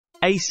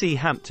AC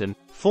Hampton,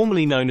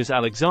 formerly known as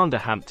Alexander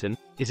Hampton,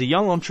 is a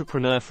young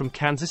entrepreneur from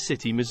Kansas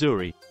City,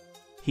 Missouri.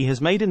 He has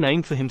made a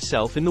name for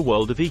himself in the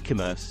world of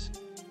e-commerce.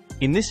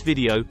 In this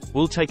video,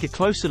 we'll take a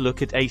closer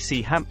look at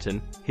AC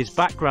Hampton, his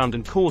background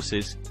and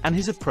courses, and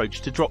his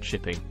approach to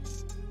dropshipping.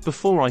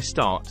 Before I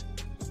start,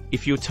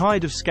 if you're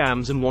tired of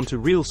scams and want a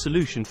real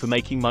solution for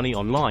making money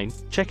online,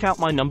 check out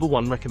my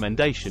 #1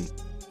 recommendation.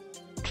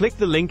 Click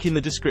the link in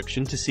the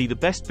description to see the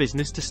best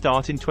business to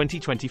start in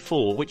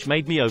 2024, which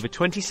made me over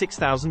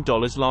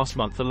 $26,000 last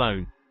month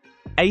alone.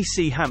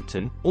 AC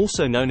Hampton,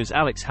 also known as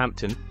Alex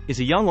Hampton, is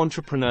a young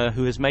entrepreneur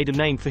who has made a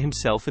name for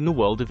himself in the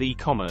world of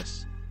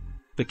e-commerce.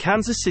 The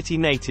Kansas City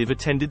native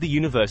attended the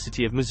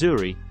University of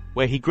Missouri,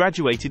 where he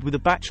graduated with a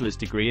bachelor's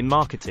degree in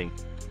marketing.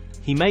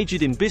 He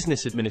majored in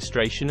business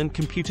administration and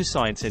computer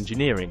science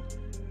engineering.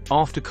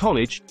 After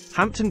college,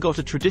 Hampton got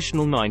a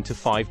traditional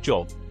 9-to-5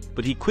 job,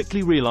 but he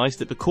quickly realized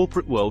that the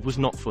corporate world was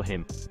not for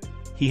him.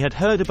 He had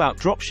heard about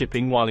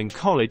dropshipping while in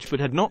college but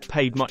had not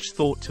paid much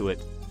thought to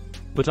it.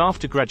 But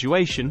after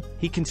graduation,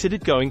 he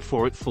considered going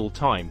for it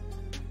full-time.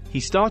 He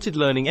started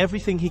learning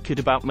everything he could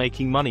about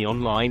making money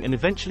online and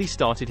eventually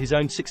started his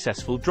own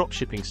successful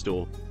dropshipping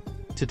store.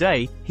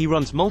 Today, he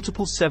runs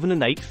multiple 7-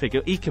 and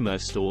 8-figure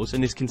e-commerce stores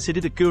and is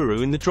considered a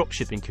guru in the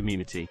dropshipping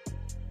community.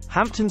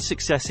 Hampton's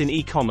success in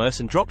e-commerce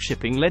and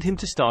dropshipping led him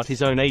to start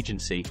his own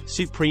agency,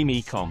 Supreme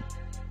Ecom.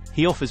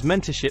 He offers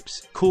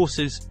mentorships,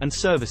 courses, and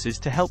services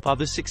to help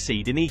others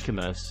succeed in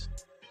e-commerce.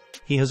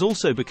 He has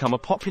also become a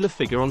popular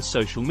figure on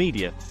social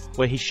media,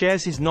 where he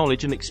shares his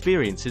knowledge and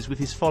experiences with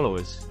his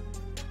followers.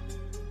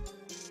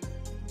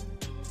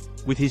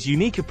 With his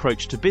unique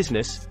approach to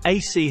business,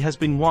 AC has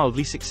been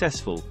wildly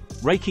successful,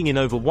 raking in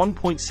over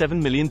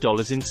 $1.7 million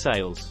in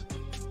sales.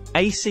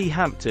 AC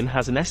Hampton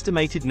has an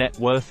estimated net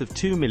worth of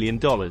 $2 million.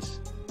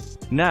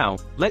 Now,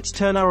 let's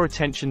turn our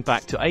attention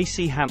back to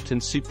AC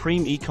Hampton's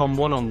Supreme Ecom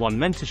one-on-one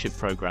mentorship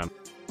program.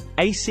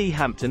 AC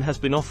Hampton has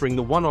been offering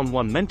the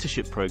one-on-one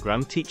mentorship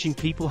program, teaching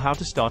people how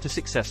to start a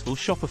successful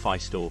Shopify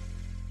store.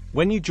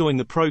 When you join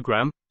the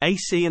program,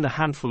 AC and a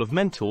handful of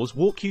mentors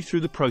walk you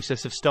through the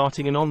process of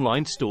starting an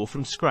online store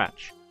from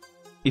scratch.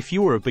 If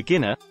you are a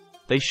beginner,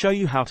 they show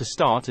you how to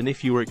start, and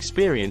if you are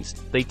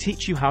experienced, they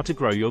teach you how to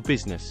grow your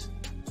business.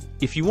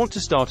 If you want to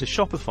start a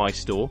Shopify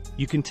store,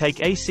 you can take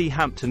AC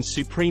Hampton's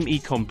Supreme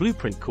Ecom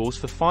Blueprint course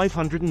for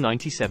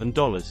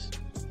 $597.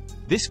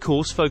 This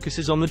course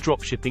focuses on the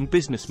dropshipping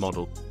business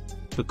model.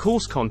 The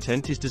course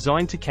content is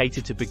designed to cater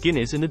to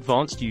beginners and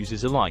advanced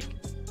users alike.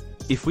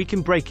 If we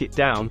can break it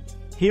down,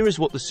 here is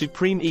what the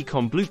Supreme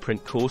Ecom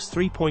Blueprint course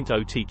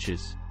 3.0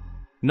 teaches.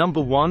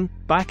 Number 1,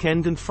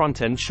 Back-end and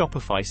front-end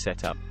Shopify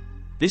setup.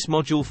 This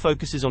module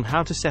focuses on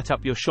how to set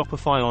up your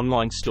Shopify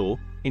online store,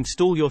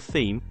 install your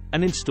theme,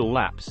 and install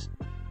apps.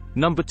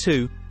 Number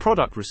 2,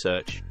 Product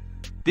research.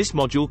 This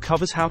module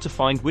covers how to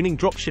find winning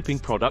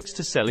dropshipping products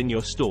to sell in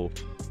your store.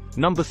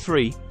 Number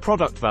 3,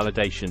 Product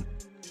validation.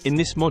 In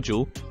this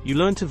module, you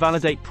learn to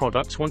validate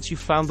products once you've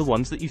found the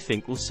ones that you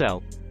think will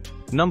sell.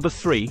 Number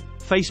 3,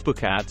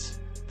 Facebook ads.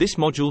 This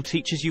module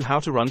teaches you how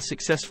to run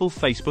successful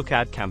Facebook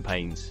ad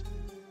campaigns.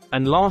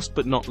 And last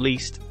but not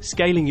least,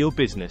 scaling your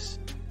business.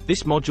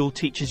 This module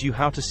teaches you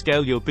how to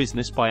scale your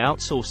business by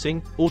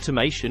outsourcing,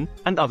 automation,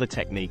 and other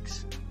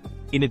techniques.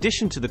 In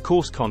addition to the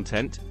course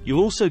content,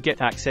 you'll also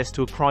get access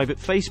to a private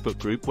Facebook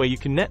group where you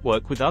can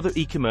network with other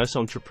e-commerce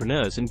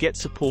entrepreneurs and get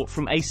support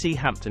from AC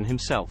Hampton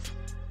himself.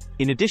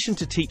 In addition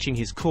to teaching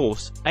his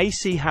course,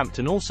 AC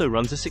Hampton also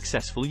runs a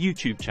successful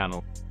YouTube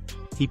channel.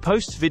 He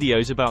posts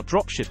videos about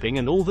dropshipping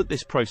and all that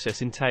this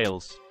process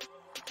entails.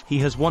 He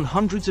has won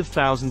hundreds of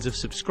thousands of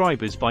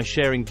subscribers by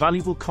sharing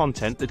valuable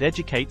content that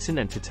educates and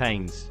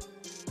entertains.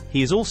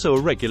 He is also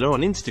a regular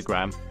on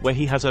Instagram, where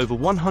he has over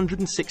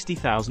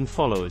 160,000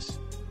 followers.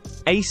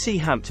 AC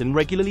Hampton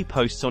regularly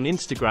posts on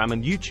Instagram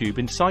and YouTube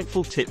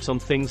insightful tips on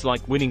things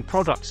like winning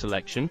product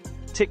selection,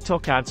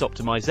 TikTok ads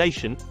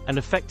optimization, and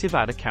effective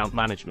ad account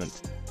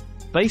management.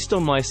 Based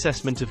on my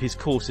assessment of his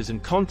courses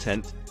and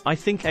content, I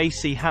think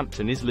AC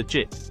Hampton is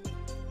legit.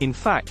 In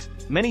fact,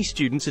 many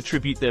students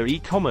attribute their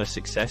e-commerce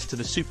success to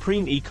the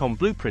Supreme Ecom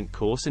Blueprint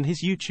course and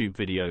his YouTube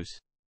videos.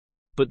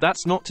 But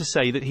that's not to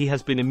say that he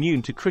has been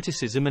immune to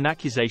criticism and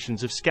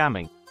accusations of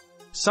scamming.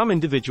 Some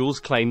individuals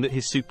claim that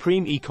his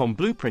Supreme Ecom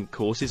Blueprint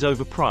course is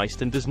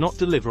overpriced and does not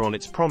deliver on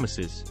its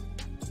promises.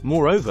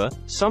 Moreover,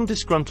 some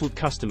disgruntled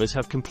customers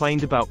have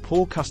complained about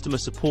poor customer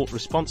support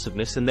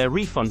responsiveness and their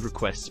refund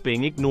requests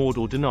being ignored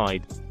or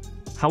denied.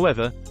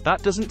 However,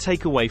 that doesn't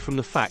take away from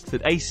the fact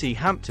that AC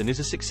Hampton is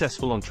a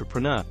successful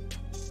entrepreneur.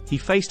 He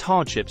faced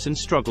hardships and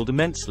struggled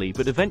immensely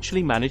but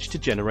eventually managed to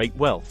generate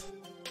wealth.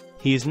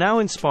 He is now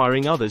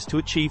inspiring others to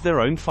achieve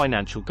their own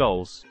financial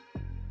goals.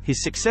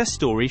 His success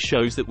story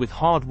shows that with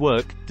hard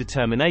work,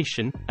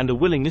 determination, and a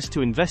willingness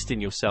to invest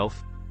in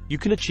yourself, you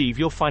can achieve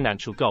your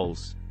financial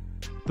goals.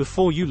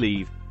 Before you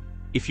leave,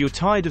 if you're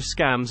tired of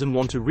scams and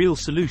want a real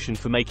solution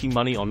for making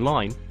money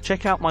online,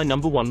 check out my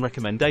 #1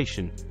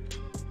 recommendation.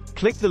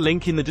 Click the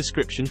link in the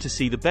description to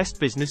see the best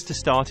business to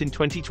start in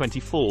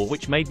 2024,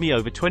 which made me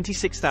over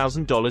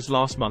 $26,000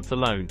 last month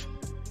alone.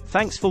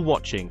 Thanks for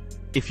watching.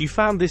 If you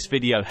found this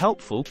video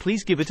helpful,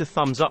 please give it a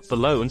thumbs up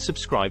below and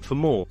subscribe for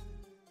more.